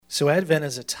So Advent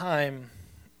is a time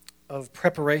of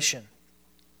preparation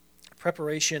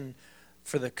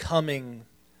for the coming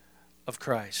of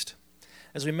Christ.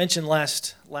 As we mentioned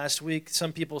last week,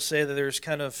 some people say that there's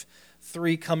kind of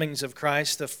three comings of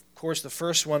Christ. Of course, the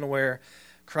first one where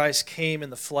Christ came in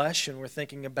the flesh, and we're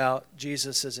thinking about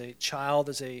Jesus as a child,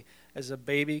 as a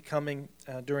baby coming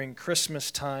during Christmas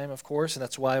time, of course, and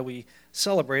that's why we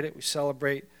celebrate it. We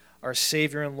celebrate our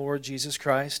Savior and Lord Jesus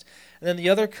Christ. And then the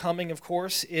other coming, of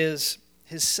course, is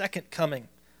his second coming,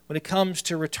 when it comes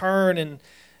to return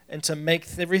and to make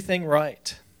everything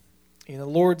right. You know, the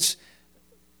Lord's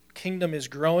kingdom is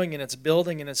growing and it's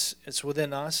building, and it's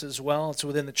within us as well. It's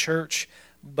within the church,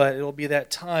 but it'll be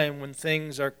that time when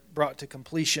things are brought to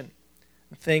completion.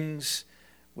 Things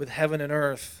with heaven and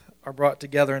earth are brought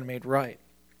together and made right.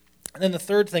 And then the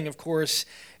third thing, of course,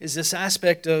 is this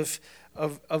aspect of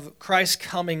Christ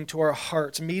coming to our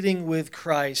hearts, meeting with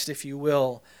Christ, if you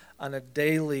will, on a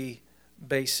daily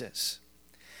basis.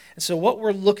 And so what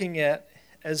we're looking at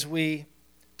as we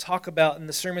talk about in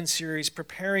the sermon series,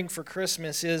 Preparing for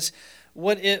Christmas, is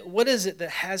what is it that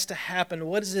has to happen?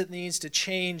 What is it that needs to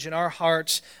change in our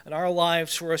hearts and our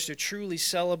lives for us to truly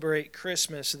celebrate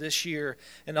Christmas this year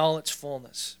in all its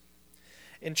fullness,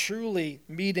 and truly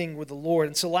meeting with the Lord?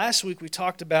 And so last week we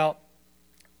talked about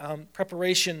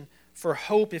preparation for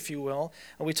hope, if you will,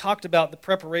 and we talked about the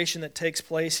preparation that takes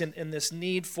place in this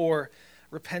need for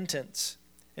repentance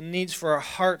and needs for our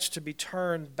hearts to be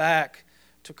turned back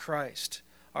to Christ,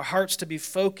 our hearts to be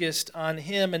focused on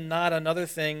Him and not on other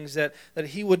things, that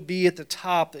He would be at the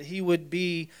top, that He would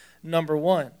be number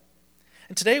one.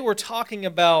 And today we're talking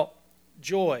about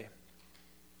joy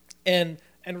and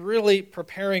really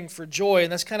preparing for joy,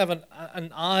 and that's kind of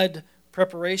an odd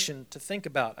preparation to think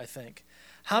about, I think.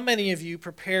 How many of you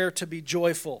prepare to be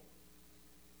joyful?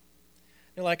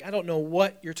 You're like, I don't know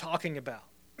what you're talking about.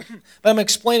 But I'm going to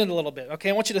explain it a little bit.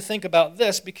 Okay, I want you to think about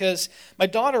this, because my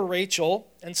daughter Rachel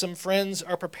and some friends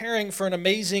are preparing for an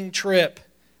amazing trip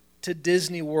to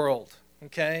Disney World.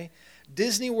 Okay?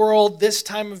 Disney World this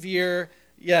time of year,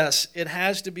 yes, it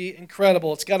has to be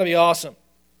incredible. It's got to be awesome.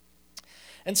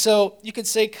 And so you could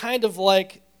say, kind of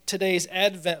like today's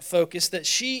Advent focus, that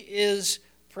she is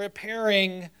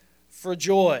preparing for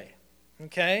joy,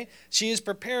 okay? She is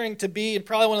preparing to be in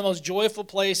probably one of the most joyful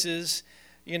places,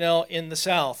 you know, in the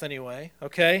South anyway,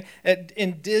 okay?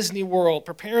 In Disney World,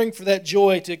 preparing for that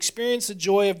joy, to experience the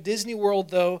joy of Disney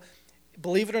World, though,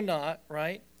 believe it or not,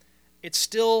 right, it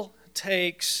still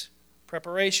takes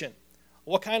preparation.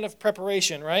 What kind of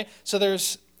preparation, right? So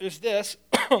there's this,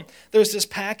 there's this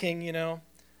packing, you know.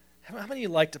 How many of you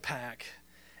like to pack?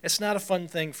 It's not a fun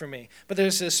thing for me. But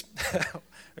there's this,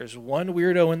 there's one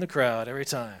weirdo in the crowd every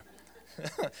time.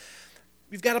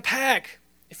 We've got to pack.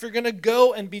 If you're going to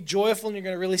go and be joyful and you're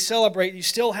going to really celebrate, you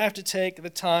still have to take the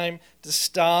time to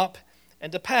stop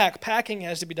and to pack. Packing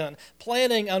has to be done.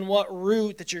 Planning on what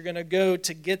route that you're going to go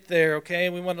to get there,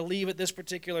 okay? We want to leave at this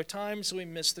particular time so we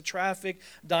miss the traffic.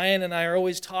 Diane and I are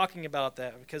always talking about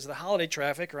that because the holiday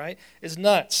traffic, right, is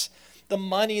nuts. The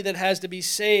money that has to be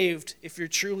saved if you're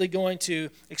truly going to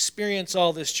experience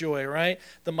all this joy, right?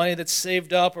 The money that's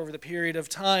saved up over the period of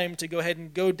time to go ahead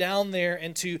and go down there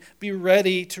and to be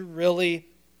ready to really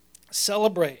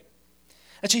celebrate.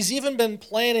 And she's even been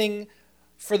planning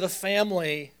for the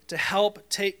family to help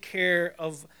take care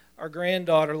of our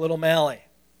granddaughter, little Mally,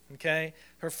 okay?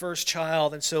 Her first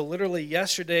child. And so literally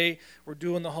yesterday, we're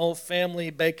doing the whole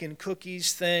family baking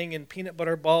cookies thing and peanut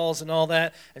butter balls and all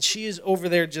that. And she is over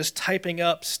there just typing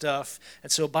up stuff.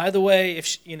 And so, by the way, if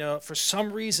she, you know, for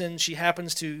some reason she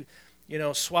happens to, you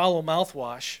know, swallow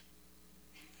mouthwash,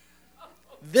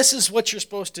 this is what you're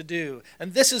supposed to do.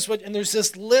 And this is what, and there's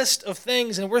this list of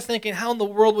things, and we're thinking, how in the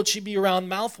world would she be around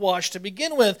mouthwash to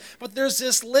begin with? But there's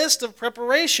this list of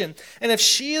preparation. And if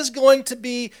she is going to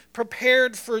be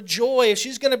prepared for joy, if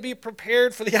she's going to be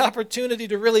prepared for the opportunity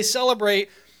to really celebrate,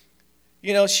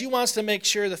 you know, she wants to make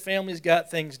sure the family's got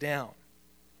things down.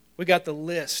 We got the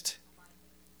list,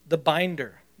 the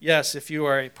binder. Yes, if you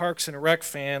are a Parks and Rec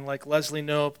fan like Leslie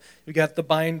Knope, you got the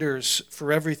binders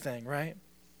for everything, right?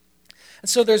 And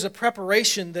so there's a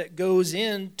preparation that goes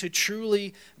into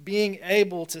truly being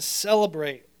able to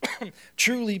celebrate,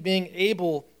 truly being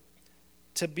able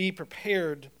to be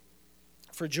prepared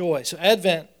for joy. So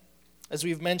Advent, as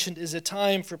we've mentioned, is a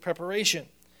time for preparation.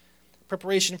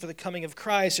 Preparation for the coming of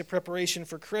Christ, a preparation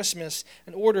for Christmas,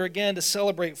 in order again to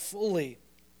celebrate fully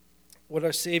what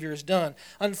our Savior has done.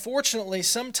 Unfortunately,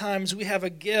 sometimes we have a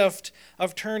gift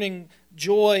of turning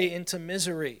joy into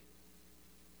misery.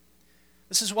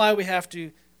 This is why we have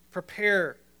to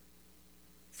prepare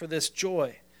for this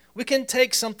joy. We can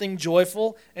take something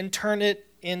joyful and turn it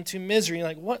into misery. You're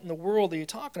like, what in the world are you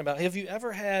talking about? Have you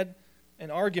ever had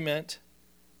an argument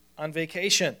on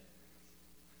vacation?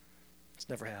 It's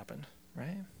never happened,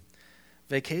 right?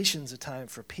 Vacation's a time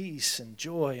for peace and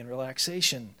joy and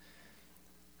relaxation.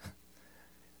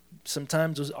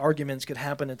 Sometimes those arguments could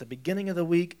happen at the beginning of the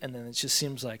week, and then it just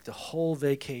seems like the whole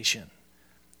vacation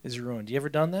is ruined. You ever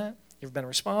done that? You ever been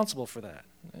responsible for that?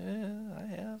 I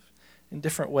have, in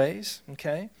different ways,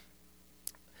 okay?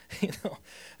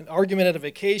 An argument at a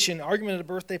vacation, argument at a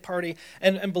birthday party,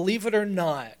 and believe it or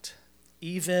not,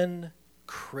 even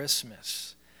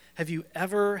Christmas. Have you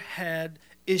ever had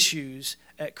issues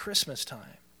at Christmas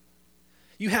time?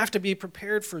 You have to be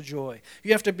prepared for joy.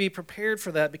 You have to be prepared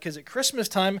for that because at Christmas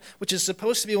time, which is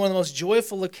supposed to be one of the most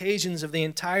joyful occasions of the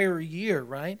entire year,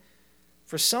 right?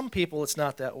 For some people, it's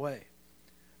not that way.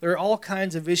 There are all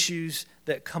kinds of issues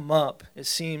that come up, it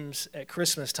seems, at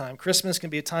Christmas time. Christmas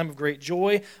can be a time of great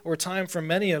joy or a time for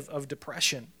many of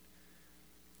depression.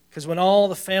 Because when all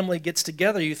the family gets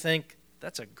together, you think,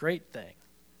 that's a great thing.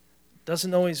 It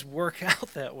doesn't always work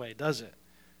out that way, does it?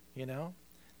 You know?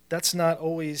 That's not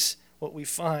always what we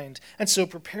find. And so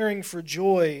preparing for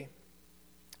joy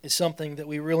is something that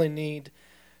we really need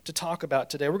to talk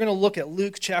about today. We're going to look at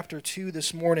Luke chapter 2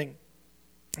 this morning.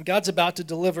 God's about to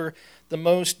deliver the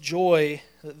most joy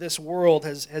that this world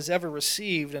has ever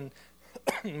received. And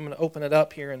I'm going to open it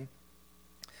up here and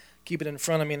keep it in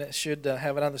front of me, and it should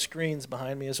have it on the screens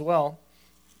behind me as well.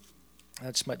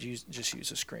 I just might use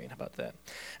a screen. How about that?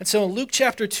 And so in Luke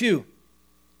chapter 2,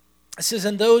 it says,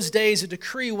 in those days a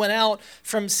decree went out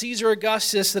from Caesar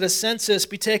Augustus that a census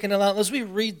be taken out. As we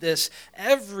read this,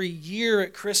 every year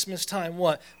at Christmas time,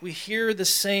 what? We hear the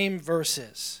same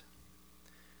verses.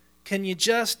 Can you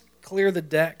just clear the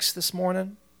decks this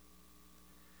morning?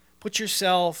 Put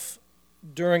yourself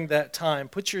during that time.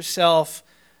 Put yourself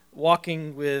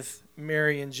walking with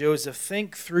Mary and Joseph.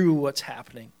 Think through what's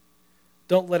happening.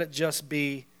 Don't let it just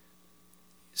be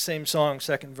same song,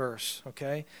 second verse,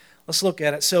 okay? Let's look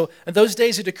at it. So, in those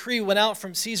days a decree went out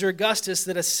from Caesar Augustus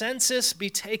that a census be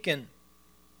taken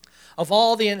of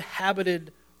all the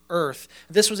inhabited earth.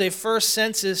 This was a first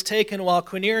census taken while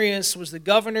Quirinius was the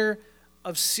governor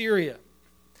of Syria.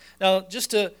 Now,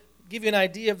 just to give you an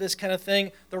idea of this kind of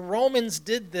thing, the Romans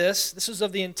did this. This was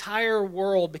of the entire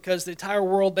world because the entire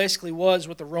world basically was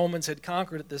what the Romans had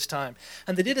conquered at this time.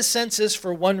 And they did a census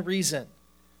for one reason.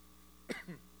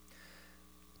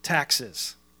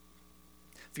 Taxes.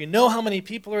 If you know how many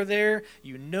people are there,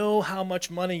 you know how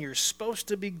much money you're supposed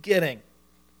to be getting.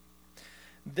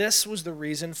 This was the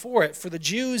reason for it. For the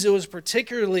Jews, it was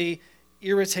particularly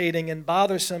irritating and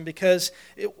bothersome because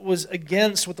it was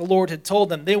against what the Lord had told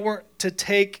them. They weren't to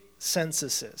take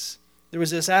censuses. There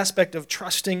was this aspect of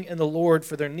trusting in the Lord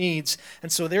for their needs,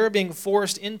 and so they were being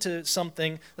forced into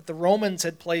something that the Romans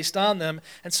had placed on them,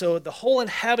 and so the whole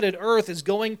inhabited earth is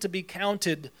going to be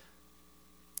counted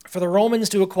for the Romans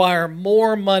to acquire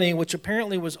more money, which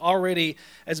apparently was already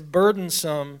as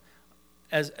burdensome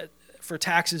as for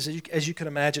taxes as you can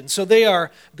imagine. So they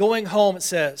are going home, it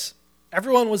says.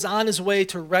 Everyone was on his way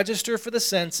to register for the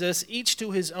census, each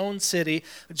to his own city.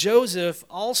 Joseph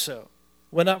also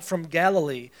went up from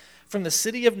Galilee, from the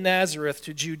city of Nazareth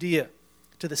to Judea,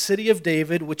 to the city of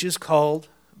David, which is called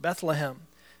Bethlehem,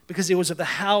 because he was of the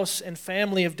house and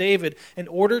family of David, in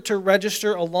order to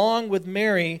register along with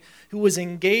Mary, who was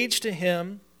engaged to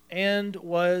him and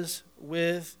was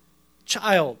with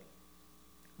child.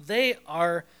 They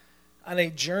are on a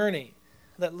journey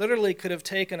that literally could have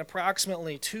taken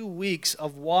approximately 2 weeks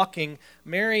of walking.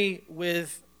 Mary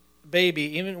with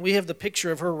baby, even we have the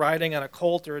picture of her riding on a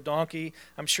colt or a donkey.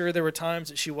 I'm sure there were times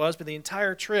that she was, but the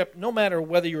entire trip, no matter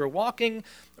whether you were walking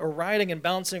or riding and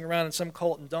bouncing around in some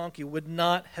colt and donkey, would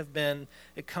not have been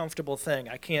a comfortable thing.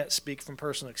 I can't speak from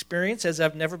personal experience, as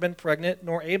I've never been pregnant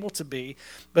nor able to be,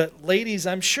 but ladies,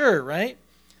 I'm sure, right?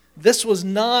 This was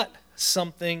not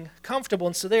something comfortable,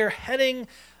 and so they're heading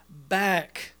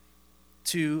back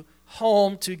to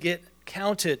home to get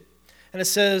counted. And it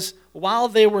says, while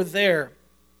they were there,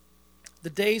 the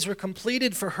days were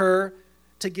completed for her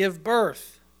to give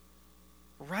birth.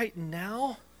 Right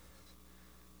now?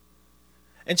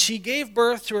 And she gave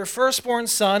birth to her firstborn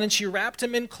son, and she wrapped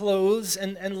him in clothes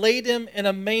and laid him in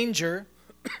a manger,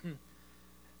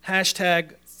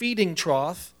 hashtag feeding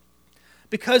trough,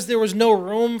 because there was no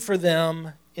room for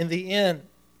them in the inn.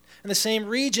 In the same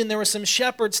region, there were some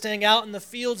shepherds staying out in the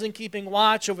fields and keeping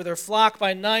watch over their flock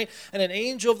by night, and an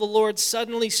angel of the Lord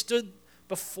suddenly stood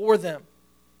before them.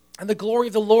 And the glory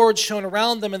of the Lord shone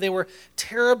around them, and they were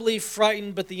terribly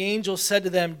frightened. But the angel said to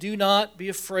them, do not be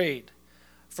afraid,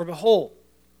 for behold,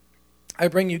 I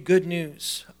bring you good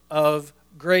news of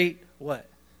great what?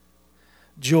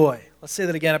 joy. Let's say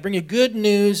that again. I bring you good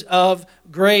news of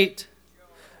great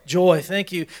joy.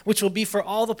 Thank you. Which will be for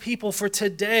all the people for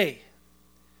today.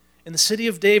 In the city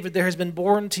of David, there has been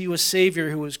born to you a Savior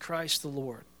who is Christ the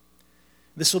Lord.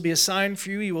 This will be a sign for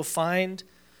you. You will find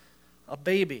a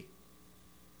baby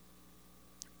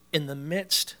in the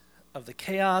midst of the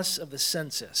chaos of the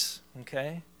census,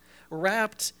 okay?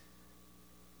 Wrapped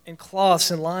in cloths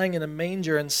and lying in a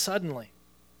manger, and suddenly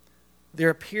there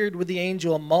appeared with the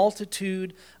angel a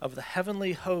multitude of the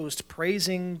heavenly host,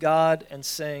 praising God and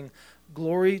saying,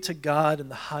 "Glory to God in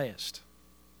the highest,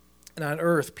 and on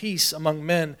earth peace among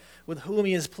men with whom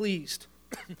he is pleased."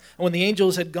 And when the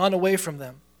angels had gone away from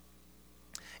them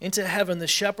into heaven, the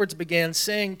shepherds began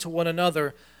saying to one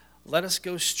another, "Let us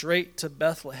go straight to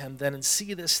Bethlehem then and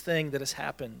see this thing that has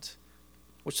happened,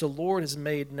 which the Lord has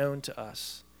made known to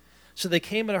us." So they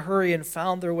came in a hurry and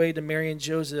found their way to Mary and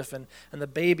Joseph and the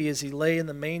baby as he lay in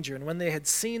the manger. And when they had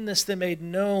seen this, they made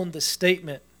known the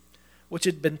statement which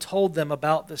had been told them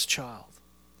about this child.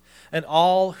 And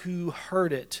all who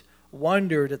heard it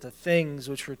wondered at the things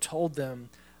which were told them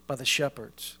by the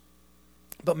shepherds.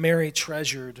 But Mary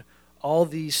treasured all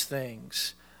these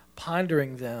things,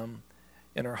 pondering them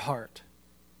in her heart.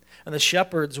 And the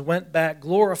shepherds went back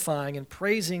glorifying and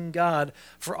praising God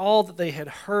for all that they had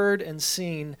heard and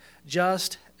seen,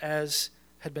 just as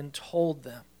had been told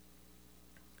them.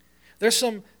 There's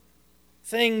some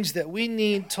things that we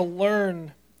need to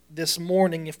learn this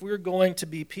morning if we're going to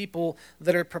be people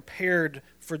that are prepared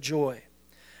for joy.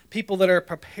 People that are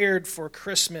prepared for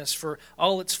Christmas, for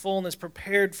all its fullness,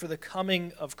 prepared for the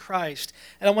coming of Christ.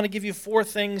 And I want to give you 4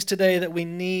 things today that we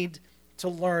need to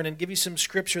learn and give you some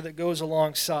scripture that goes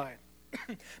alongside.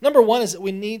 Number 1 is that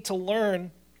we need to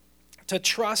learn to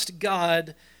trust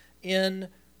God in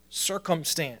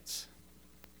circumstance.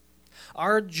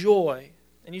 Our joy,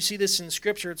 and you see this in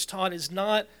Scripture, it's taught, is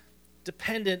not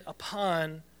dependent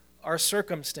upon our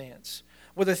circumstance.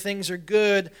 Whether things are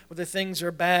good, whether things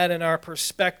are bad in our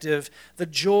perspective, the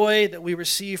joy that we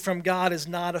receive from God is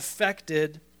not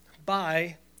affected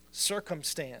by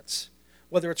circumstance.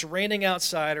 Whether it's raining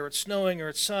outside or it's snowing or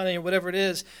it's sunny or whatever it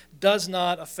is, does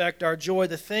not affect our joy.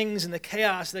 The things and the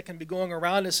chaos that can be going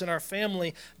around us in our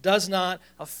family does not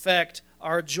affect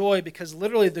our joy, because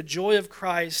literally the joy of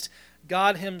Christ,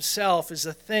 God himself, is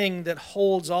the thing that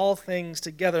holds all things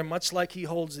together, much like he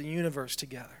holds the universe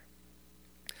together.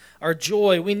 Our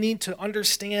joy, we need to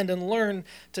understand and learn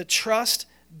to trust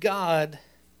God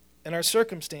in our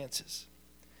circumstances.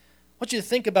 I want you to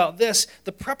think about this,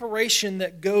 the preparation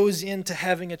that goes into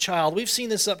having a child. We've seen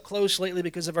this up close lately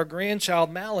because of our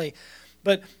grandchild, Mally.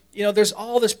 But, there's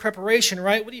all this preparation,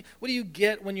 right? What do you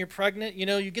get when you're pregnant?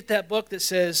 You get that book that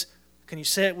says, can you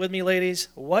say it with me, ladies?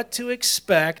 What to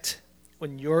expect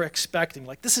when you're expecting.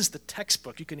 Like, this is the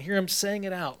textbook. You can hear them saying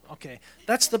it out. Okay,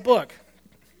 that's the book.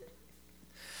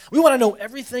 We want to know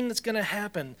everything that's going to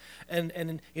happen. And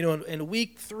in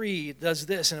week 3, it does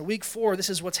this. And in week 4, this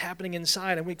is what's happening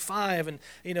inside. And week 5, and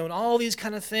all these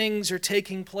kind of things are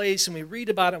taking place. And we read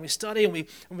about it, and we study, and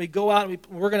we go out, and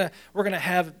we're gonna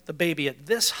have the baby at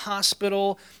this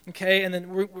hospital, okay? And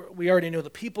then we already know the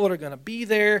people that are going to be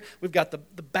there. We've got the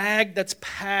bag that's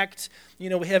packed.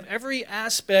 We have every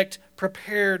aspect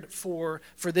prepared for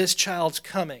this child's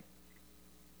coming.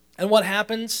 And what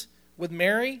happens with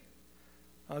Mary?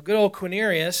 Good old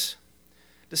Quirinius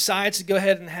decides to go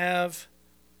ahead and have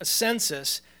a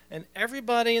census, and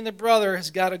everybody and their brother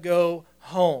has got to go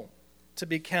home to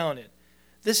be counted.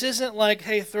 This isn't like,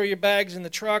 hey, throw your bags in the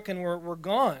truck and we're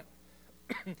gone.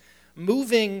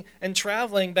 Moving and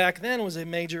traveling back then was a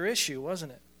major issue,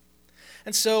 wasn't it?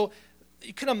 And so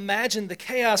you can imagine the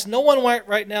chaos. No one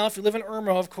right now, if you live in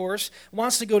Irma, of course,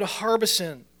 wants to go to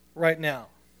Harbison right now.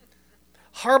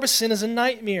 Harbison is a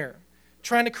nightmare.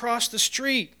 Trying to cross the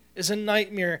street is a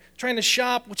nightmare. Trying to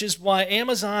shop, which is why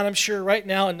Amazon, I'm sure right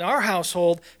now in our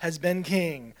household, has been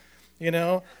king,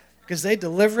 because they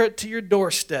deliver it to your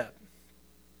doorstep.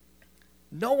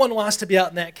 No one wants to be out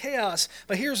in that chaos.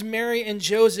 But here's Mary and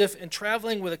Joseph and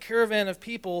traveling with a caravan of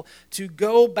people to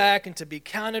go back and to be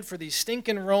counted for these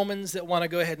stinking Romans that want to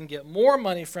go ahead and get more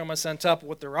money from us on top of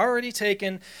what they're already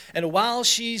taking. And while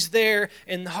she's there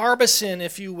in Harbison,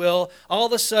 if you will, all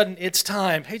of a sudden it's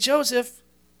time. Hey, Joseph,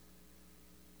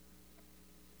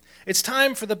 it's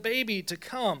time for the baby to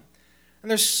come. And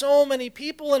there's so many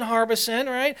people in Harbison,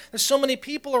 right? There's so many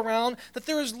people around that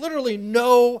there is literally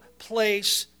no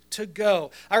place to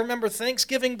go. I remember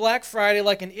Thanksgiving, Black Friday,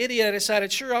 like an idiot, I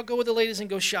decided, sure, I'll go with the ladies and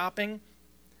go shopping.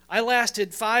 I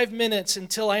lasted 5 minutes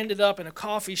until I ended up in a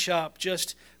coffee shop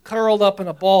just curled up in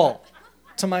a ball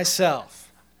to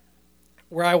myself,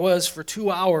 where I was for 2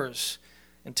 hours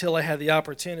until I had the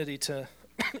opportunity to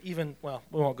Well,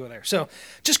 we won't go there. So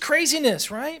just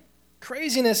craziness, right?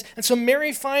 Craziness. And so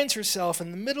Mary finds herself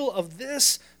in the middle of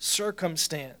this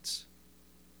circumstance,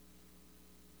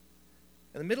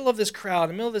 in the middle of this crowd, in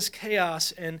the middle of this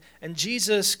chaos, and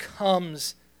Jesus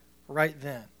comes right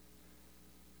then.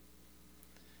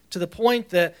 To the point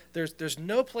that there's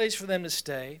no place for them to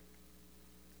stay.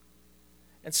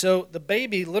 And so the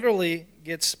baby literally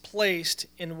gets placed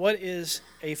in what is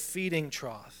a feeding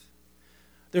trough.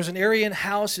 There's an area in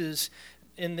houses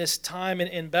in this time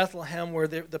in Bethlehem where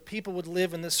the people would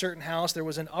live in this certain house. There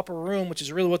was an upper room, which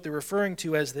is really what they're referring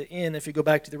to as the inn, if you go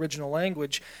back to the original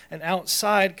language. And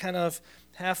outside, kind of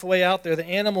halfway out there, the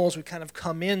animals would kind of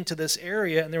come into this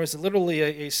area, and there was literally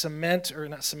a cement, or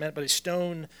not cement, but a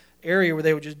stone area where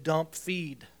they would just dump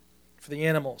feed for the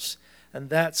animals. And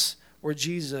that's where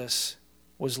Jesus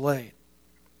was laid.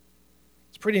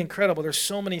 It's pretty incredible. There's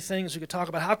so many things we could talk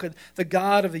about. How could the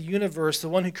God of the universe, the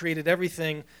one who created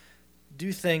everything,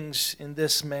 do things in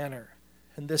this manner,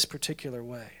 in this particular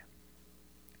way?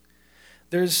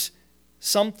 There's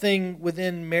something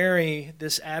within Mary,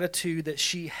 this attitude that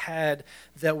she had,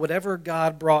 that whatever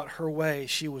God brought her way,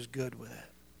 she was good with it.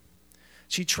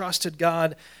 She trusted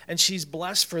God, and she's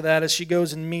blessed for that as she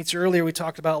goes and meets. Earlier we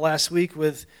talked about last week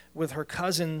with her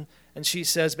cousin, and she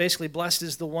says basically, blessed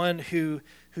is the one who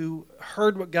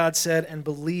heard what God said and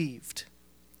believed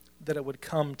that it would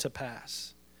come to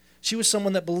pass. She was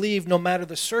someone that believed, no matter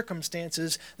the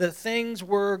circumstances, that things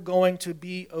were going to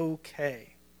be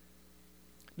okay.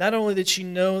 Not only did she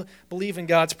believe in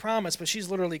God's promise, but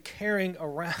she's literally carrying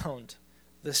around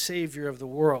the Savior of the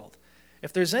world.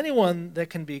 If there's anyone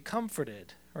that can be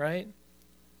comforted, right?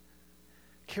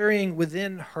 Carrying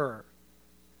within her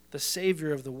the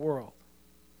Savior of the world.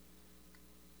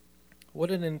 What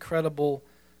an incredible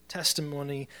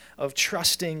testimony of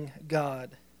trusting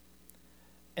God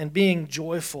and being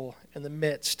joyful in the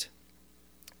midst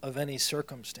of any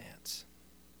circumstance.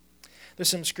 There's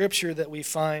some scripture that we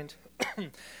find,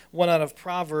 one out of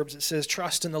Proverbs, it says,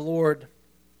 trust in the Lord,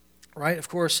 right? Of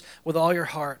course, with all your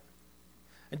heart.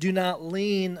 And do not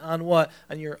lean on what?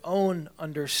 On your own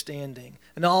understanding.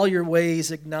 In all your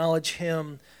ways acknowledge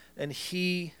Him, and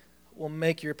He will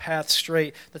make your path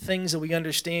straight. The things that we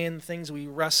understand, the things we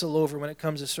wrestle over when it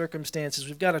comes to circumstances,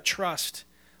 we've got to trust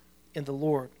in the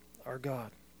Lord, our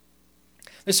God.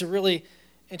 This is a really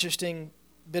interesting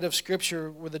bit of scripture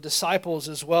with the disciples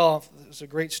as well. There's a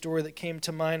great story that came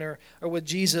to mind, or with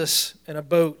Jesus in a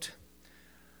boat.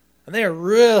 And they are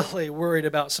really worried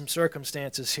about some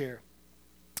circumstances here.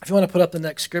 If you want to put up the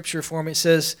next scripture for me, it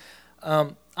says,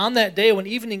 on that day when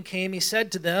evening came, He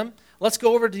said to them, let's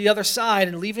go over to the other side.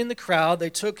 And leaving the crowd, they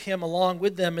took Him along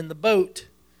with them in the boat,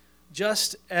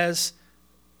 just as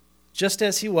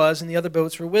He was, and the other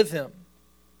boats were with Him.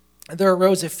 And there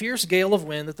arose a fierce gale of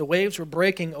wind that the waves were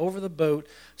breaking over the boat,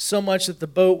 so much that the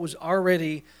boat was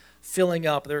already filling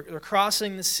up. They're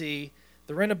crossing the sea.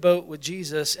 They're in a boat with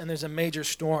Jesus, and there's a major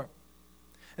storm.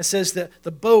 It says that the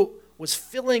boat was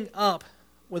filling up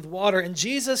with water, and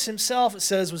Jesus Himself, it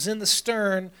says, was in the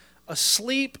stern,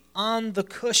 asleep on the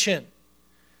cushion,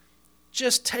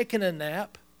 just taking a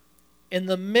nap in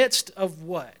the midst of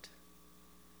what?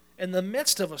 In the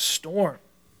midst of a storm.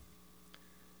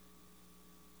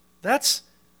 That's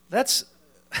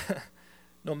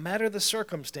no matter the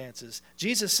circumstances.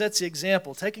 Jesus sets the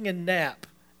example, taking a nap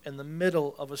in the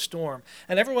middle of a storm.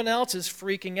 And everyone else is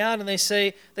freaking out, and they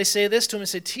say this to Him, and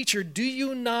say, teacher, do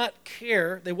you not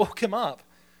care? They woke Him up.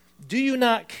 Do you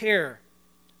not care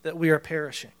that we are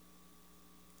perishing?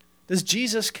 Does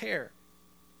Jesus care?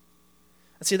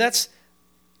 And see, that's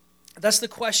the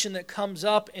question that comes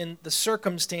up in the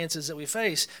circumstances that we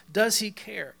face. Does He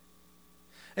care?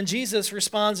 And Jesus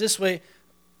responds this way,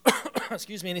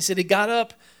 excuse me, and He said He got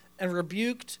up and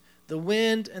rebuked the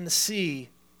wind and the sea.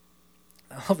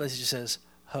 I love that He just says,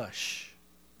 hush,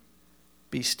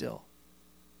 be still.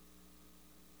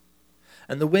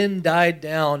 And the wind died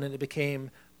down and it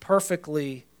became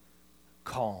perfectly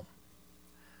calm.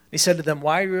 He said to them,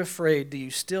 why are you afraid? Do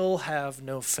you still have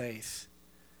no faith?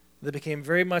 They became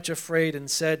very much afraid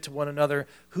and said to one another,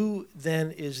 who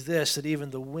then is this that even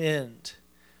the wind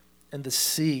and the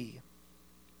sea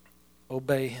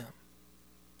obey Him?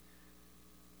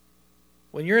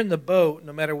 When you're in the boat,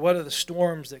 no matter what are the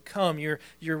storms that come, you're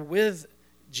with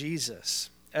Jesus.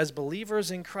 As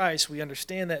believers in Christ, we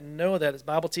understand that and know that. As the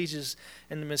Bible teaches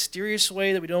in a mysterious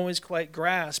way that we don't always quite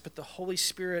grasp, but the Holy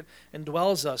Spirit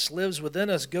indwells us, lives within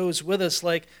us, goes with us,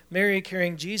 like Mary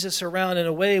carrying Jesus around. In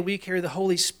a way, we carry the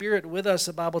Holy Spirit with us.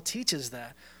 The Bible teaches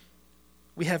that.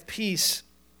 We have peace.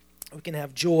 We can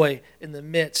have joy in the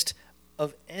midst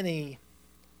of any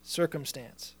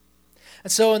circumstance.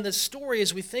 And so in this story,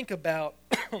 as we think about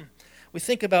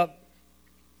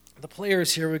the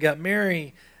players here, we got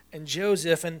Mary and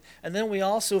Joseph, and then we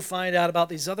also find out about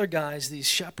these other guys, these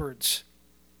shepherds.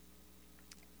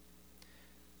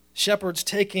 Shepherds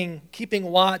keeping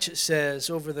watch, it says,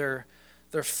 over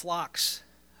their flocks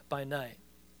by night.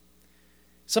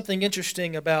 Something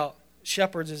interesting about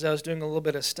shepherds, as I was doing a little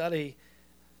bit of study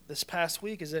this past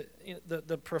week, is that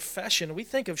the profession, we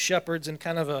think of shepherds in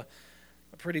kind of a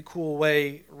pretty cool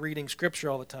way reading Scripture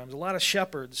all the time. There's a lot of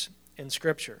shepherds in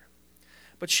Scripture.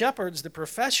 But shepherds, the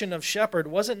profession of shepherd,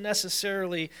 wasn't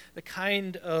necessarily the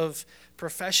kind of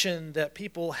profession that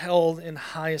people held in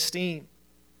high esteem.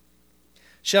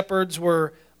 Shepherds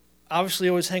were obviously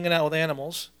always hanging out with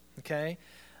animals, okay?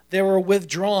 They were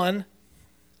withdrawn.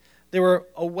 They were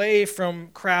away from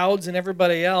crowds and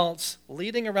everybody else,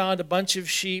 leading around a bunch of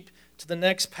sheep to the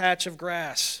next patch of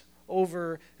grass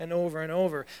over and over and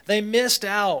over. They missed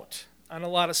out on a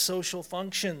lot of social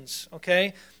functions,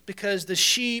 okay? Because the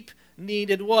sheep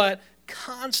needed what?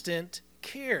 Constant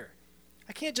care.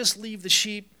 I can't just leave the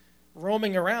sheep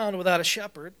roaming around without a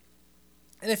shepherd.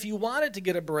 And if you wanted to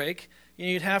get a break,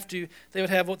 they would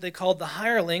have what they called the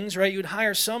hirelings, right? You'd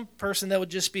hire some person that would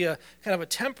just be a kind of a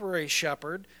temporary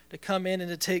shepherd to come in and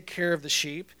to take care of the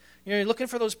sheep. You're looking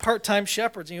for those part-time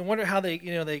shepherds, and you wonder how they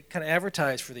kind of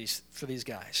advertise for these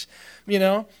guys.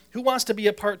 Who wants to be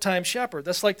a part-time shepherd?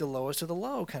 That's like the lowest of the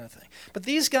low kind of thing. But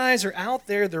these guys are out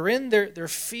there, they're in their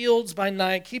fields by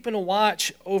night, keeping a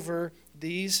watch over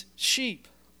these sheep.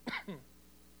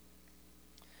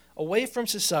 Away from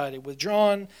society,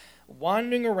 withdrawn,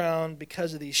 wandering around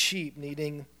because of these sheep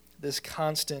needing this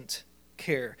constant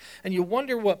care. And you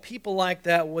wonder what people like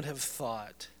that would have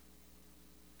thought.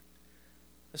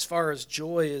 As far as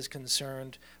joy is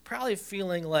concerned, probably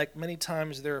feeling like many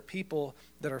times there are people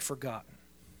that are forgotten.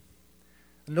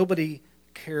 Nobody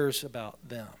cares about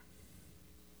them.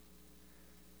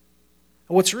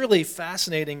 What's really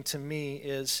fascinating to me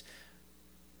is,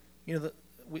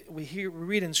 we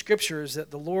read in scriptures that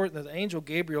the angel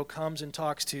Gabriel comes and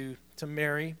talks to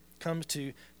Mary, comes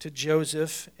to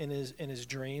Joseph in his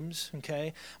dreams,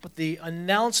 okay? But the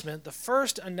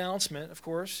first announcement, of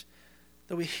course,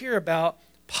 that we hear about,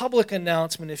 public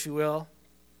announcement, if you will,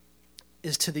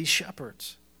 is to these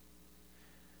shepherds.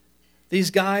 These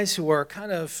guys who are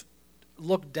kind of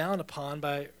looked down upon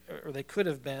by, or they could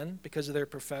have been because of their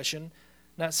profession.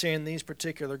 Not saying these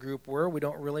particular group were, we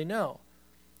don't really know.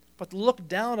 But looked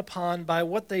down upon by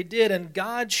what they did, and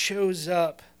God shows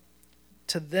up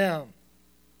to them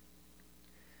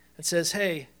and says,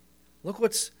 hey, look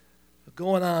what's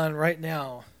going on right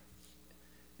now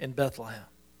in Bethlehem.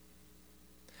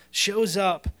 Shows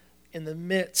up in the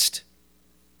midst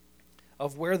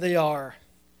of where they are,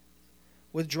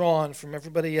 withdrawn from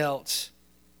everybody else.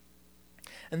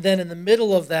 And then in the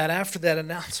middle of that, after that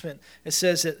announcement, it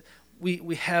says that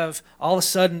we have all of a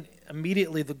sudden,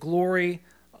 immediately, the glory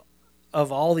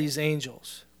of all these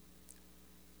angels.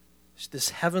 This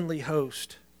heavenly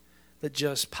host that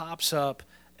just pops up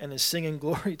and is singing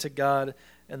glory to God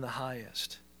in the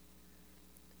highest.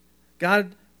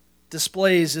 God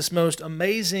displays this most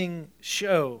amazing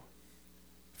show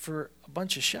for a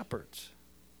bunch of shepherds.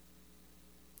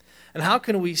 And how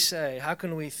can we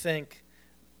think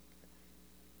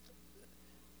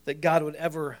that God would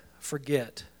ever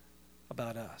forget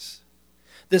about us?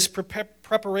 This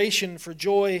preparation for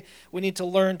joy, we need to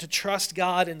learn to trust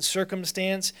God in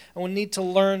circumstance, and we need to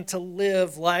learn to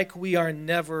live like we are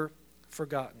never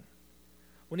forgotten.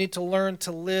 We need to learn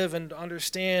to live and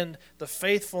understand the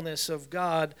faithfulness of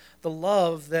God, the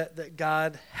love that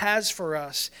God has for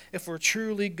us, if we're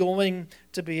truly going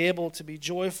to be able to be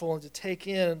joyful and to take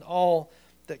in all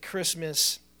that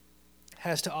Christmas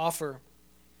has to offer.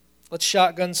 Let's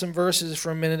shotgun some verses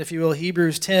for a minute, if you will.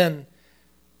 Hebrews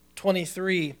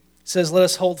 10:23 says, let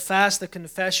us hold fast the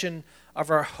confession of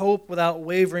our hope without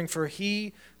wavering, for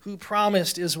he who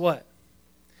promised is what?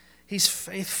 He's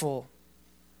faithful.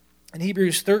 In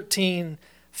Hebrews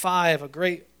 13:5, a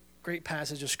great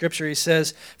passage of Scripture, he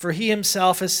says, for he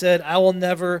himself has said, I will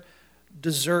never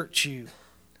desert you,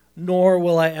 nor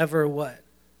will I ever what?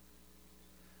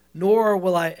 Nor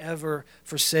will I ever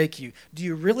forsake you. Do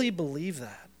you really believe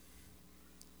that?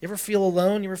 You ever feel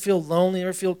alone? You ever feel lonely? You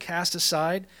ever feel cast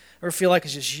aside? Ever feel like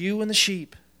it's just you and the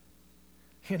sheep?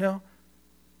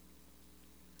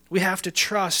 We have to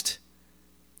trust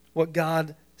what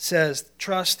God says,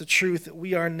 trust the truth that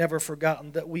we are never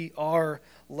forgotten, that we are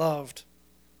loved.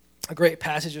 A great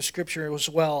passage of Scripture as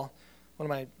well, one of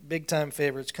my big-time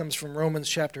favorites, comes from Romans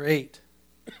chapter 8.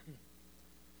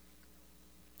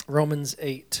 Romans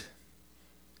 8.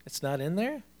 It's not in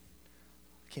there?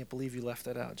 I can't believe you left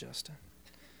that out, Justin.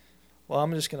 Well,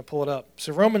 I'm just going to pull it up.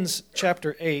 So Romans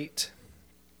chapter 8.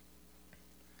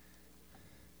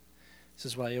 This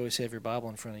is why you always have your Bible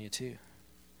in front of you, too.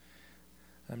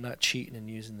 I'm not cheating and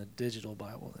using the digital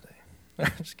Bible today.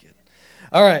 I'm just kidding.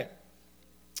 All right.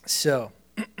 So,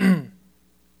 excuse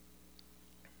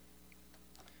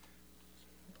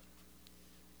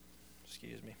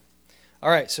me. All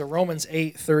right, so Romans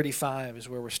 8:35 is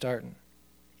where we're starting.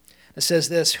 It says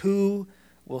this, who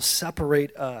will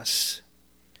separate us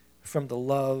from the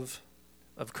love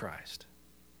of Christ?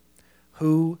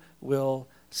 Who will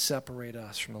separate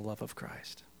us from the love of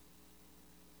Christ?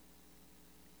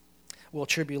 Well,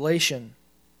 tribulation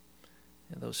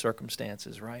in those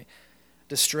circumstances, right?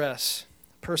 Distress,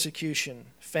 persecution,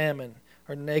 famine,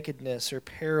 or nakedness, or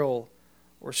peril,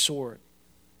 or sword.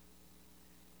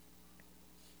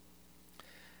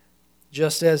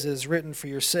 Just as is written, for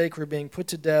your sake we're being put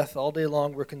to death all day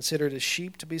long, we're considered as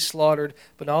sheep to be slaughtered.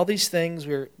 But all these things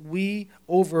we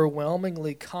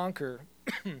overwhelmingly conquer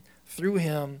through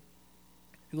him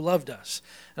who loved us.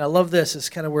 And I love this. It's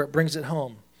kind of where it brings it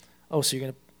home. Oh,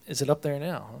 so is it up there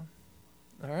now?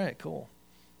 Huh? All right, cool.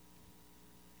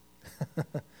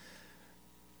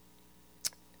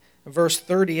 Verse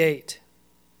 38,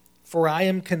 for I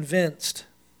am convinced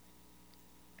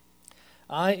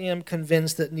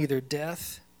that neither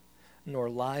death, nor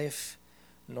life,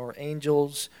 nor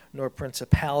angels, nor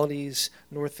principalities,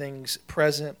 nor things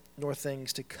present, nor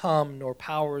things to come, nor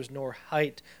powers, nor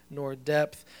height, nor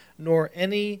depth, nor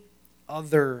any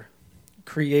other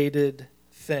created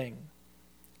thing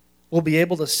will be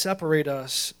able to separate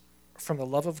us from the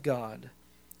love of God,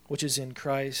 which is in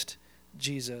Christ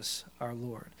Jesus our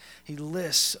Lord. He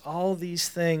lists all these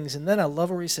things, and then I love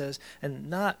where he says, and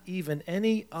not even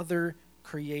any other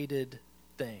created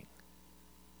thing.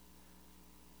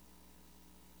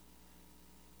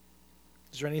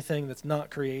 Is there anything that's not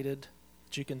created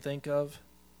that you can think of?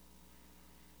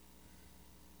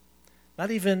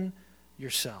 Not even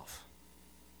yourself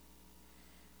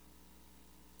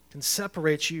can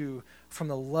separate you from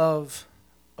the love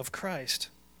of Christ.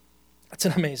 That's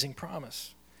an amazing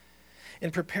promise.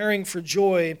 In preparing for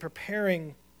joy, in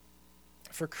preparing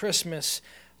for Christmas,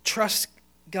 trust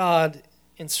God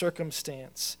in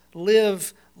circumstance.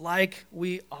 Live like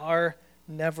we are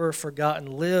never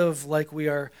forgotten. Live like we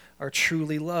are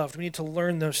truly loved. We need to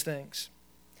learn those things.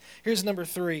 Here's number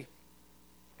 3.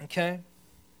 Okay?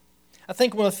 I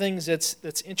think one of the things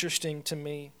that's interesting to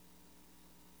me,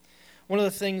 one of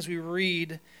the things we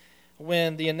read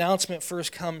when the announcement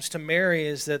first comes to Mary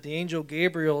is that the angel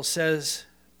Gabriel says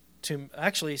to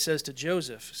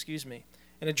Joseph,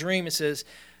 in a dream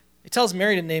he tells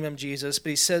Mary to name him Jesus,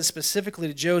 but he says specifically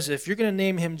to Joseph, you're going to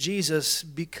name him Jesus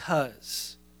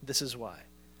because this is why.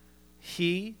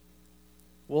 He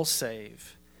will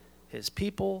save his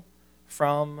people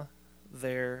from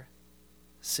their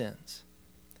sins.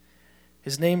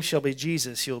 His name shall be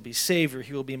Jesus. He will be Savior.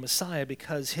 He will be Messiah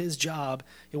because his job,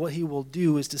 what he will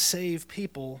do is to save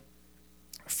people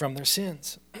from their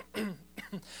sins.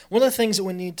 One of the things that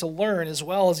we need to learn, as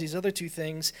well as these other 2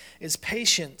 things, is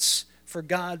patience for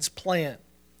God's plan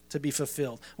to be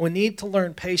fulfilled. We need to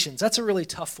learn patience. That's a really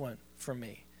tough one for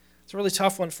me. It's a really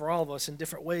tough one for all of us in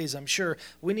different ways, I'm sure.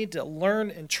 We need to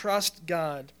learn and trust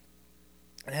God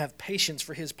and have patience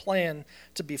for his plan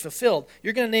to be fulfilled.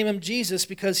 You're going to name him Jesus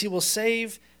because he will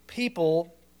save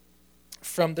people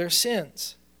from their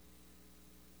sins.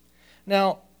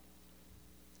 Now,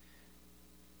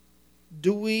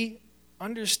 do we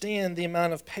understand the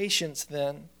amount of patience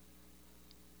then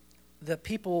that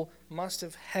people must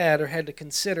have had or had to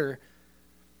consider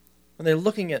when they're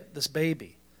looking at this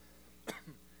baby?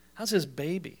 How's this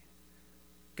baby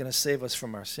going to save us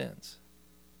from our sins?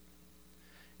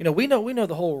 We know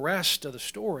the whole rest of the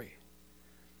story.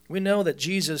 We know that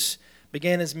Jesus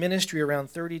began his ministry around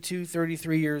 32,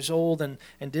 33 years old and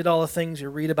did all the things you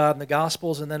read about in the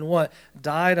Gospels, and then what?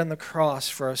 Died on the cross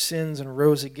for our sins and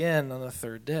rose again on the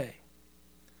 3rd day.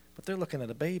 But they're looking at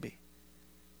a baby.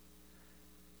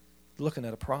 Looking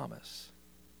at a promise.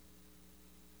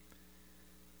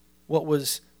 What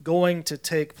was going to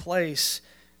take place,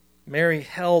 Mary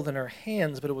held in her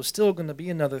hands, but it was still going to be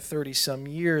another 30-some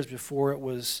years before it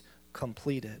was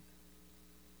completed.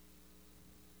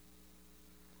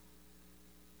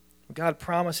 God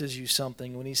promises you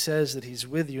something when he says that he's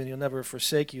with you and he'll never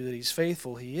forsake you, that he's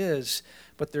faithful. He is,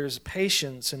 but there's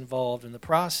patience involved in the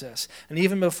process. And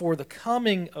even before the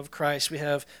coming of Christ, we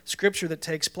have scripture that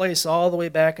takes place all the way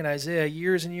back in Isaiah,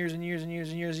 years and years and years and years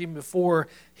and years, even before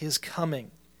his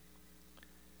coming.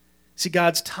 See,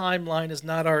 God's timeline is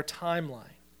not our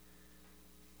timeline.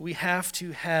 We have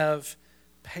to have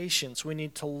patience. We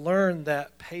need to learn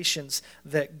that patience,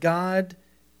 that God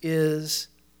is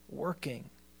working,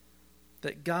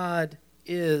 that God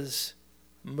is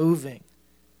moving.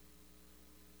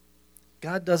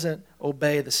 God doesn't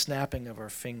obey the snapping of our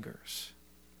fingers.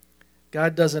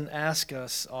 God doesn't ask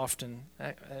us often,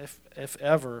 if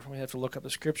ever, we have to look up the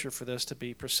scripture for this to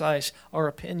be precise, our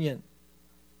opinion.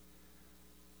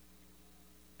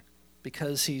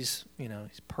 Because he's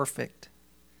perfect.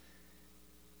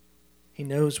 He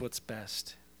knows what's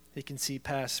best. He can see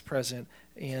past, present,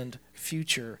 and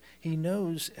future. He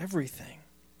knows everything.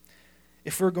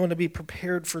 If we're going to be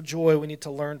prepared for joy, we need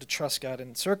to learn to trust God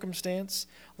in circumstance,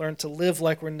 learn to live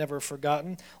like we're never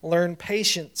forgotten, learn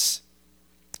patience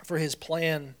for his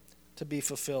plan to be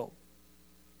fulfilled.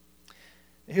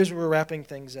 Here's where we're wrapping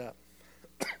things up.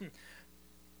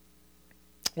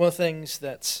 One of the things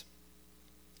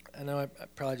I know I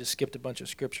probably just skipped a bunch of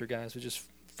scripture, guys, but just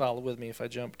follow with me if I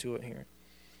jump to it here.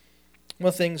 One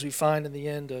of the things we find in the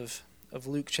end of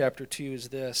Luke chapter 2 is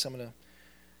this. I'm going to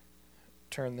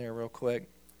turn there real quick.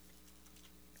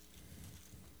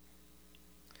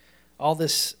 All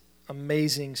this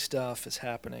amazing stuff is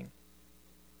happening.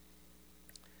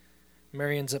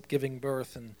 Mary ends up giving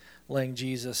birth and laying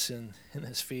Jesus in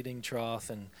his feeding trough,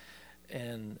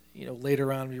 and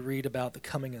later on we read about the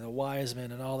coming of the wise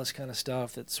men and all this kind of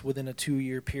stuff that's within a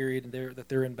 2-year period that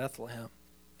they're in Bethlehem.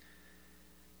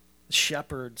 The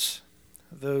shepherds,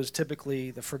 those typically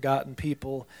the forgotten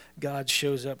people, God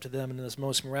shows up to them in this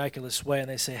most miraculous way, and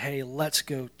they say, hey, let's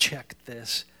go check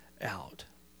this out.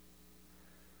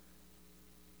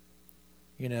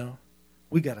 We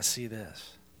got to see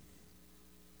this.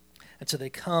 And so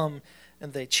they come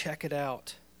and they check it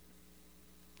out.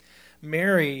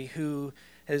 Mary, who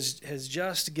has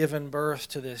just given birth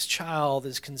to this child,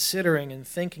 is considering and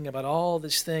thinking about all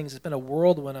these things. It's been a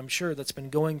whirlwind, I'm sure, that's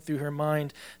been going through her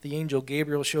mind. The angel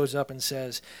Gabriel shows up and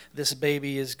says, this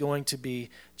baby is going to be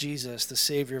Jesus, the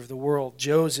Savior of the world.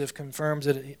 Joseph confirms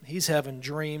that he's having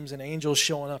dreams and angels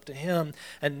showing up to him.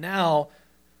 And now,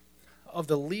 of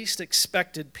the least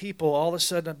expected people, all of a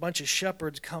sudden a bunch of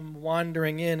shepherds come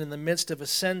wandering in the midst of a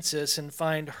census and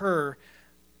find her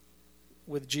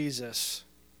with Jesus.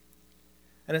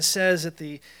 And it says at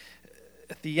the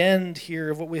end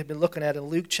here of what we have been looking at in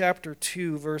Luke chapter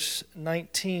 2, verse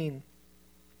 19,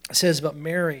 it says about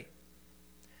Mary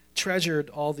treasured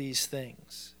all these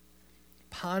things,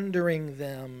 pondering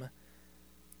them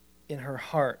in her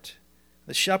heart.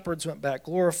 The shepherds went back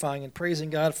glorifying and praising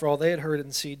God for all they had heard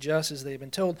and seen, just as they had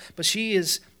been told. But she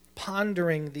is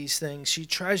pondering these things. She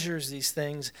treasures these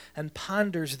things and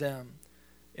ponders them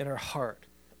in her heart.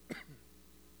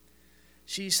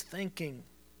 She's thinking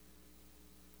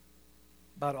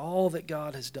about all that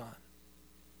God has done.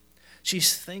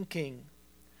 She's thinking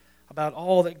about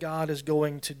all that God is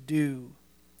going to do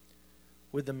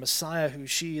with the Messiah who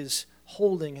she is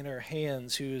holding in her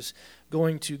hands, who is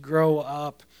going to grow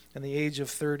up in the age of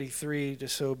 33 to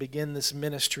so begin this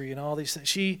ministry and all these things.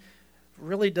 She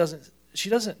really doesn't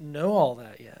know all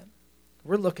that yet.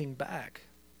 We're looking back.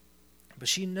 But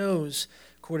she knows,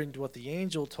 according to what the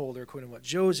angel told her, according to what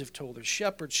Joseph told her,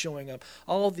 shepherds showing up,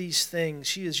 all these things,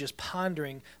 she is just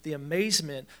pondering the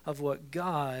amazement of what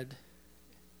God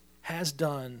has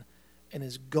done and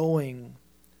is going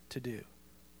to do.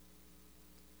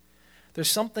 There's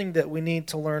something that we need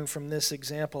to learn from this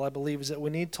example, I believe, is that we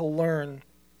need to learn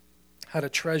how to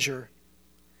treasure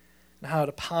and how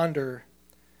to ponder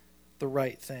the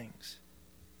right things.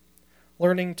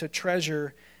 Learning to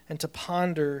treasure and to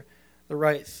ponder the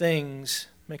right things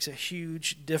makes a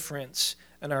huge difference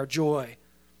in our joy.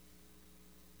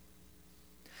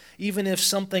 Even if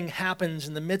something happens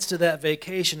in the midst of that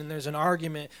vacation and there's an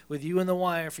argument with you and the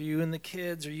wife or you and the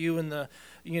kids or you and the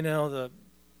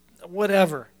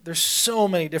whatever. There's so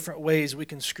many different ways we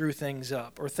can screw things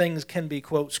up, or things can be,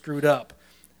 quote, screwed up.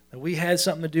 That we had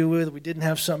something to do with, we didn't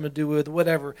have something to do with,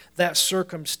 whatever. That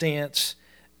circumstance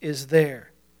is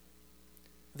there.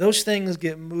 Those things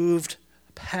get moved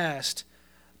past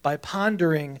by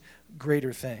pondering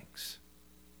greater things.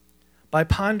 By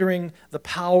pondering the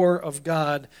power of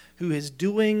God who is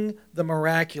doing the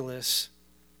miraculous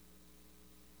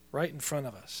right in front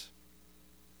of us.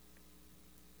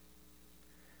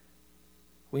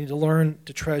 We need to learn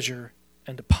to treasure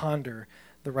and to ponder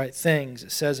the right things.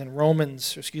 It says in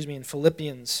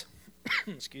Philippians,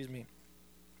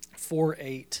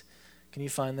 4:8. Can you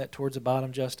find that towards the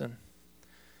bottom, Justin?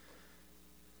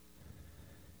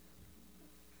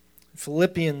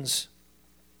 Philippians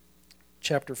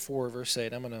chapter 4, verse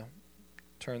 8. I'm going to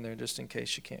turn there just in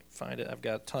case you can't find it. I've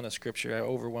got a ton of scripture I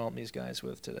overwhelmed these guys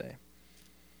with today.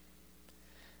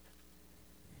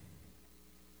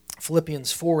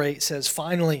 Philippians 4:8 says,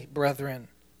 "Finally, brethren,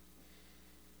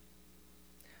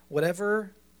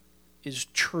 whatever is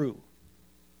true,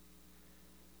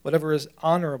 whatever is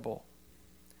honorable,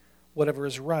 whatever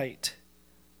is right,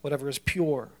 whatever is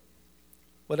pure,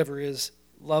 whatever is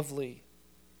lovely,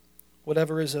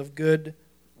 whatever is of good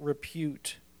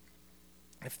repute,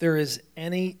 if there is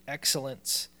any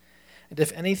excellence, and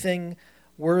if anything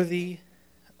worthy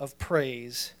of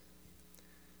praise,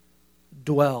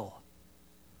 dwell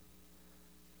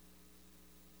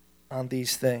on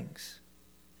these things."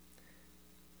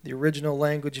 The original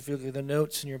language, if you look at the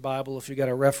notes in your Bible, if you got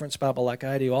a reference Bible like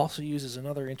I do, also uses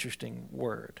another interesting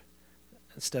word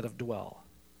instead of dwell.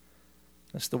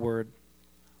 That's the word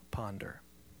ponder.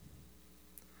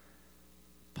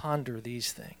 Ponder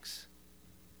these things.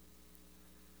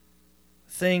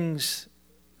 Things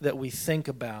that we think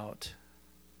about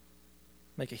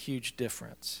make a huge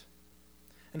difference.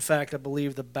 In fact, I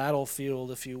believe the battlefield,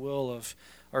 if you will, of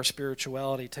our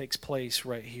spirituality takes place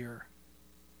right here.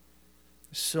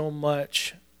 So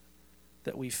much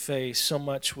that we face, so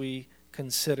much we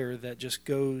consider that just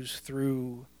goes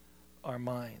through our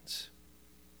minds.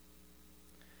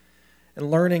 And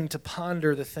learning to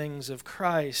ponder the things of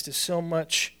Christ is so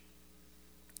much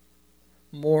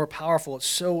more powerful. It's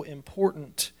so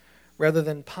important rather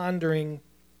than pondering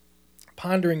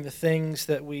the things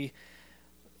that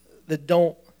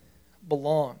don't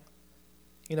belong.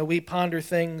 You know, we ponder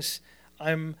things,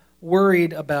 I'm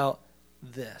worried about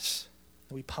this.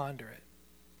 We ponder it.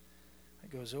 It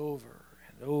goes over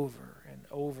and over and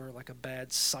over like a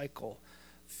bad cycle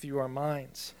through our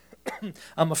minds.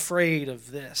 I'm afraid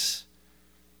of this.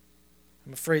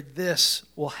 I'm afraid this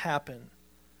will happen.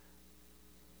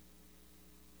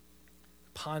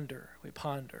 We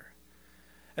ponder.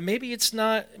 And maybe it's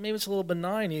a little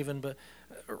benign even, but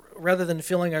rather than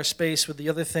filling our space with the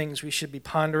other things we should be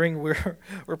pondering,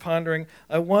 we're pondering,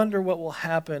 I wonder what will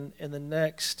happen in the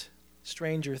next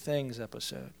Stranger Things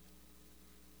episode.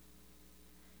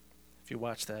 If you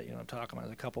watch that, you know what I'm talking about.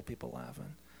 There's a couple people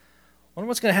laughing. I wonder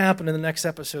what's going to happen in the next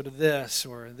episode of this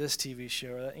or this TV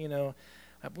show. You know,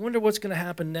 I wonder what's going to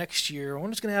happen next year. I wonder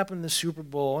what's going to happen in the Super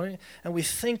Bowl. And we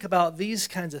think about these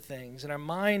kinds of things, and our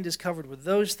mind is covered with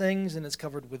those things, and it's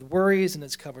covered with worries, and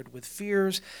it's covered with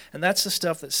fears, and that's the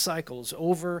stuff that cycles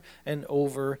over and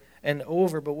over and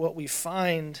over. But what we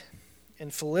find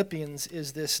in Philippians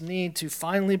is this need to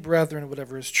finally, brethren,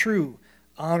 whatever is true,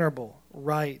 honorable,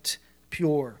 right,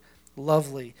 pure,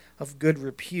 lovely, of good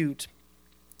repute,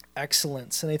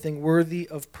 excellence, anything worthy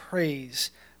of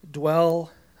praise,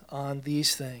 dwell on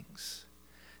these things.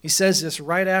 He says this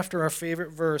right after our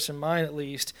favorite verse, in mine at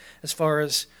least, as far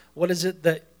as what is it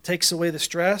that takes away the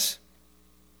stress?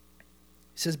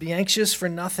 He says, "Be anxious for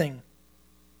nothing,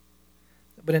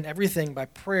 but in everything by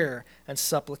prayer and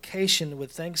supplication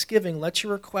with thanksgiving, let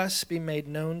your requests be made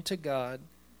known to God."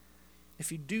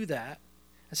 If you do that,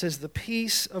 it says, "The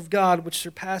peace of God which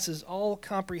surpasses all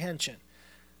comprehension,"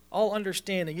 all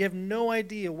understanding. You have no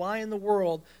idea why in the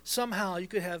world somehow you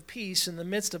could have peace in the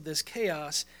midst of this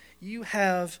chaos. You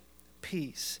have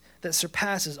peace that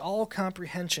surpasses all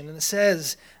comprehension. And it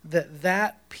says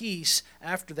that peace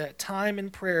after that time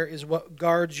in prayer is what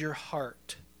guards your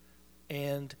heart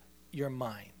and your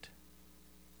mind.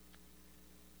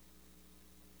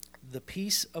 The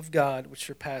peace of God, which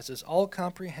surpasses all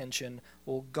comprehension,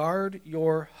 will guard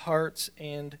your hearts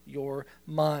and your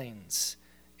minds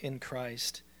in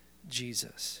Christ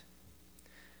Jesus.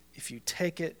 If you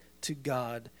take it to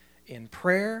God in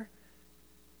prayer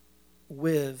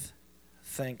with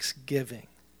thanksgiving.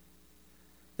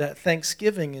 That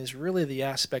thanksgiving is really the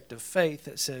aspect of faith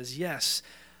that says, yes,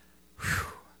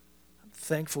 I'm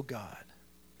thankful, God,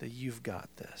 that you've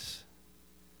got this.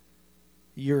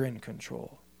 You're in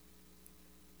control.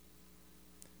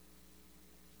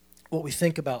 What we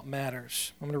think about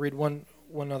matters. I'm going to read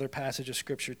one other passage of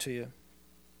Scripture to you.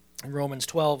 In Romans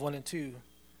 12, 1 and 2.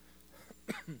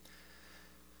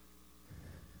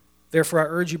 "Therefore I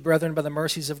urge you, brethren, by the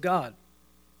mercies of God,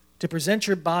 to present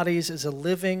your bodies as a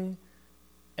living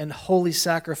and holy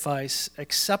sacrifice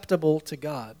acceptable to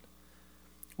God,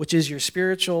 which is your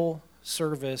spiritual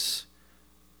service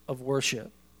of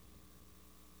worship."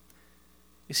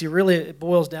 You see, really it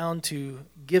boils down to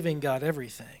giving God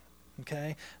everything.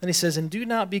 Okay? Then he says, "And do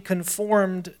not be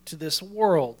conformed to this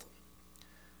world,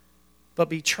 but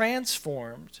be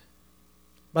transformed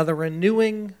by the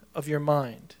renewing of your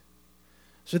mind,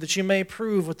 so that you may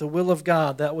prove what the will of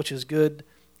God, that which is good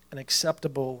and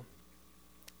acceptable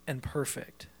and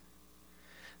perfect."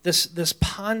 This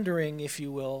pondering, if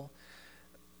you will,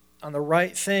 on the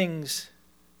right things,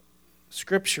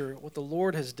 Scripture, what the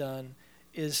Lord has done,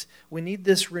 is we need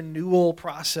this renewal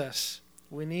process.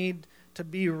 We need to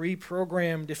be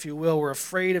reprogrammed, if you will. We're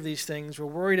afraid of these things. We're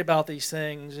worried about these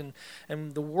things.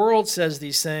 And the world says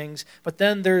these things. But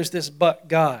then there's this but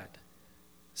God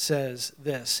says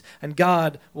this. And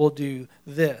God will do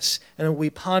this. And we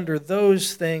ponder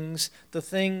those things.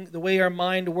 The way our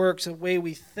mind works, the way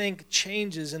we think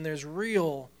changes. And there's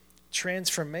real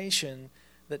transformation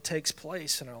that takes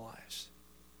place in our lives.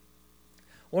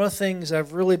 One of the things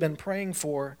I've really been praying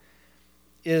for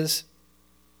is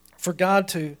for God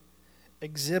to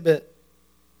exhibit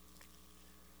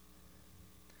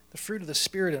the fruit of the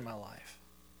Spirit in my life.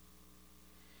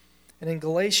 And in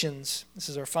Galatians, this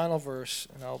is our final verse,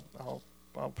 and I'll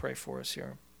pray for us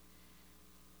here.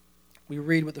 We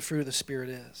read what the fruit of the Spirit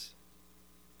is.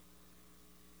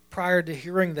 Prior to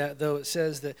hearing that, though, it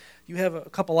says that you have a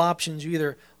couple options. You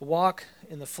either walk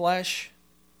in the flesh,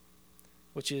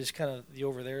 which is kind of the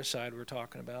over there side we're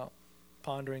talking about,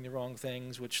 pondering the wrong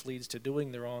things, which leads to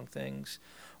doing the wrong things,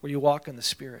 or you walk in the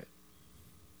Spirit.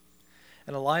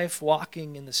 And a life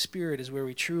walking in the Spirit is where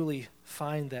we truly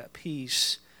find that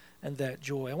peace and that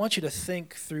joy. I want you to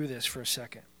think through this for a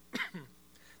second.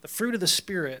 The fruit of the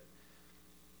Spirit,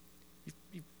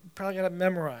 you probably got to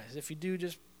memorize. If you do,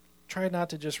 just try not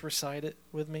to just recite it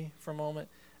with me for a moment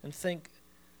and think,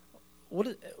 what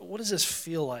does this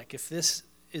feel like if this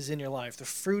is in your life? The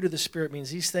fruit of the Spirit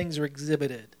means these things are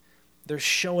exhibited. They're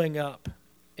showing up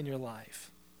in your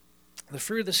life. The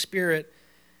fruit of the Spirit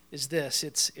is this.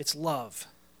 It's love.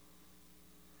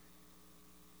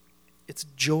 It's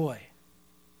joy.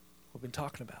 We've been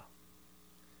talking about.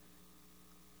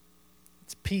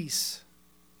 It's peace.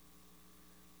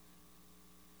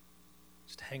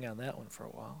 Just hang on that one for a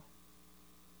while.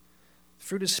 The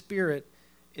fruit of the Spirit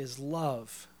is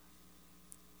love.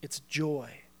 It's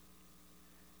joy.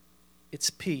 It's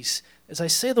peace. As I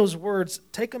say those words,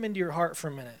 take them into your heart for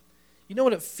a minute. You know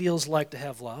what it feels like to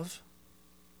have love?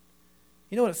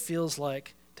 You know what it feels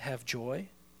like to have joy?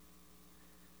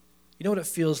 You know what it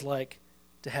feels like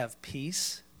to have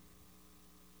peace?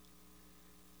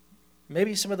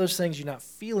 Maybe some of those things you're not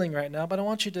feeling right now, but I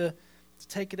want you to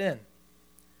take it in.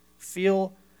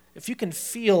 Feel, if you can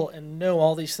feel and know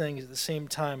all these things at the same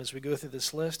time as we go through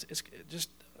this list, just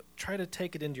try to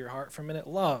take it into your heart for a minute.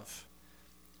 Love,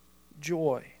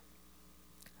 joy,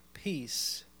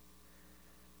 peace,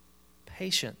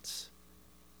 patience,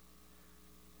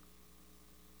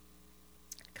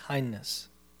 kindness,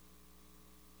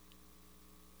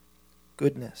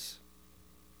 goodness,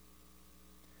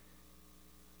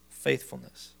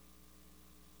 faithfulness.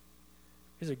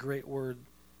 Here's a great word,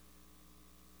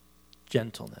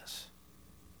 gentleness.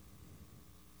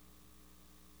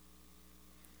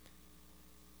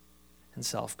 And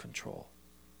self-control.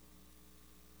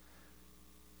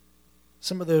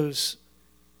 Some of those,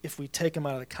 if we take them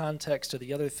out of the context of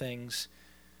the other things,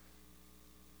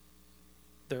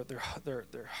 they're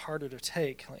harder to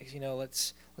take. Like,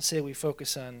 let's say we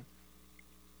focus on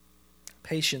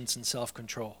patience and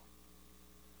self-control.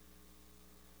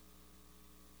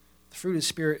 The fruit of the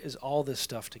Spirit is all this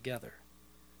stuff together.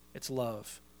 It's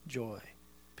love, joy,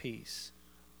 peace,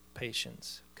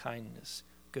 patience, kindness,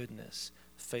 goodness,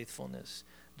 faithfulness,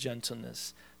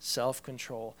 gentleness,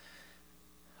 self-control,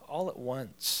 all at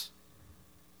once.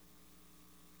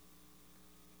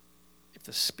 If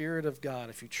the Spirit of God,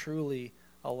 if you truly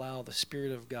allow the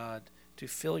Spirit of God to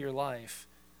fill your life,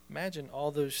 imagine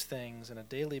all those things on a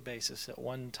daily basis at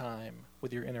one time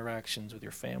with your interactions with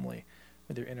your family,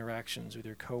 with your interactions with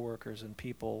your coworkers and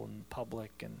people and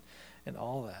public and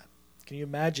all that. Can you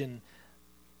imagine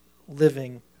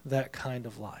living that kind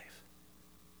of life?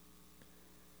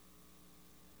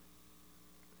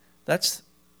 That's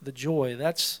the joy,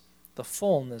 that's the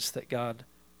fullness that God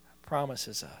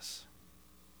promises us.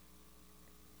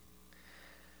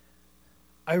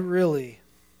 I really,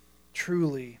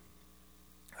 truly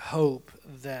hope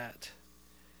that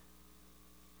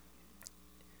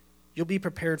you'll be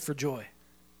prepared for joy.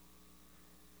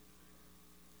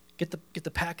 Get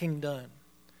the packing done.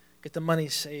 Get the money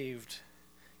saved.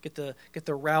 Get the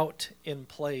route in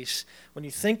place. When you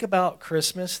think about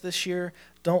Christmas this year,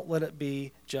 don't let it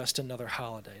be just another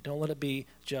holiday. Don't let it be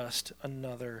just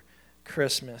another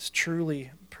Christmas.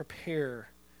 Truly prepare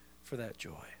for that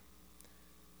joy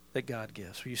that God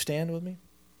gives. Will you stand with me?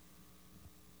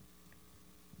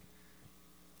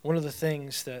 One of the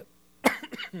things that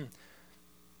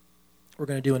we're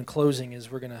going to do in closing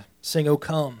is we're going to sing O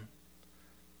Come,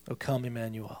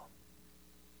 Emmanuel.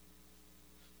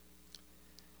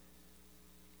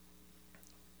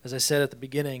 As I said at the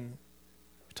beginning,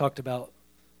 we talked about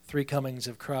three comings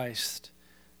of Christ.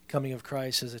 Coming of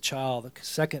Christ as a child, the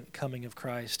second coming of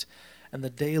Christ and the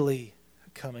daily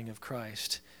coming of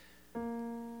Christ.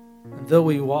 And though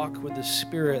we walk with the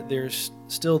Spirit, there's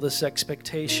still this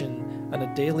expectation on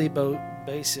a daily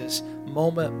basis,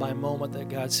 moment by moment, that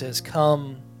God says,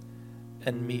 come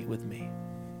and meet with me.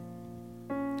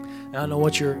 I don't know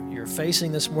what you're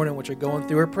facing this morning, what you're going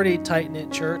through. We're a pretty tight-knit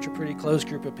church, a pretty close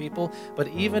group of people. But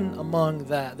even among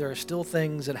that, there are still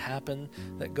things that happen,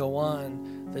 that go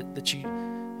on, that you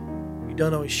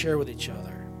don't always share with each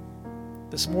other.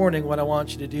 This morning, what I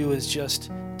want you to do is just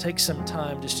take some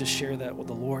time just to share that with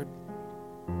the Lord.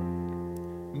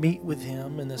 Meet with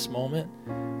Him in this moment.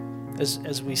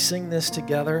 As we sing this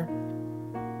together,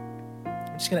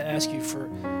 I'm just going to ask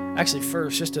you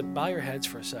first, just to bow your heads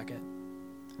for a second.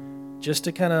 Just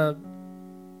to kind of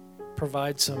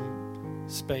provide some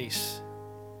space.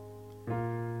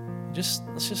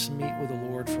 Let's just meet with the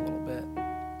Lord for a little bit.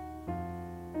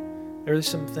 There are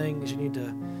some things you need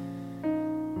to,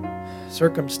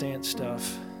 circumstance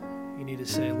stuff, you need to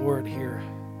say, Lord, here,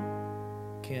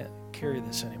 can't carry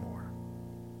this anymore.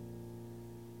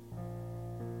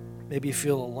 Maybe you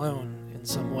feel alone in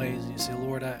some ways, and you say,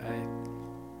 Lord, I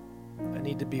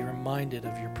need to be reminded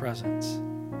of your presence.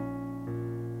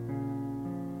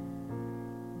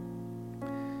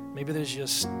 Maybe there's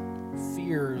just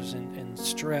fears and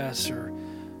stress or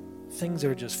things that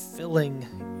are just filling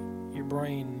your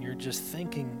brain. You're just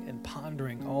thinking and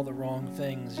pondering all the wrong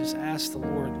things. Just ask the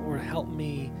Lord, Lord, help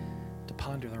me to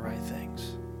ponder the right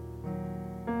things.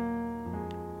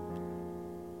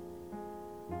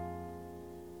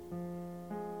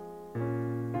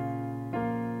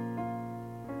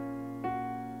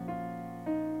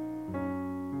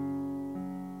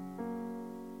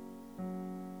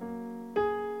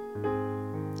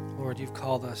 Lord, you've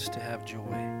called us to have joy.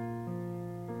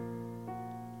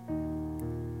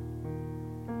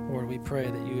 Lord, we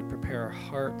pray that you would prepare our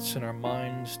hearts and our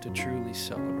minds to truly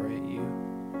celebrate you.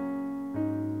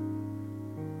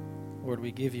 Lord,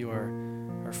 we give you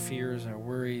our fears and our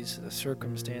worries, the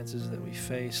circumstances that we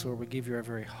face. Lord, we give you our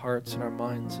very hearts and our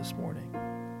minds this morning.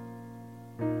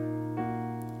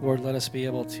 Lord, let us be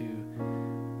able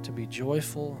to be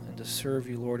joyful and to serve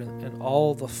you, Lord, in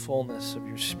all the fullness of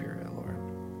your Spirit, Lord.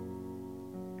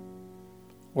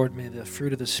 Lord, may the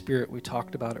fruit of the Spirit we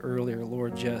talked about earlier,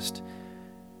 Lord, just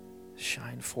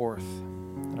shine forth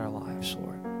in our lives,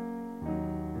 Lord.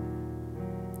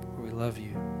 Lord, we love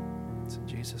you. It's in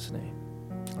Jesus' name.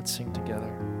 Let's sing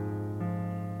together.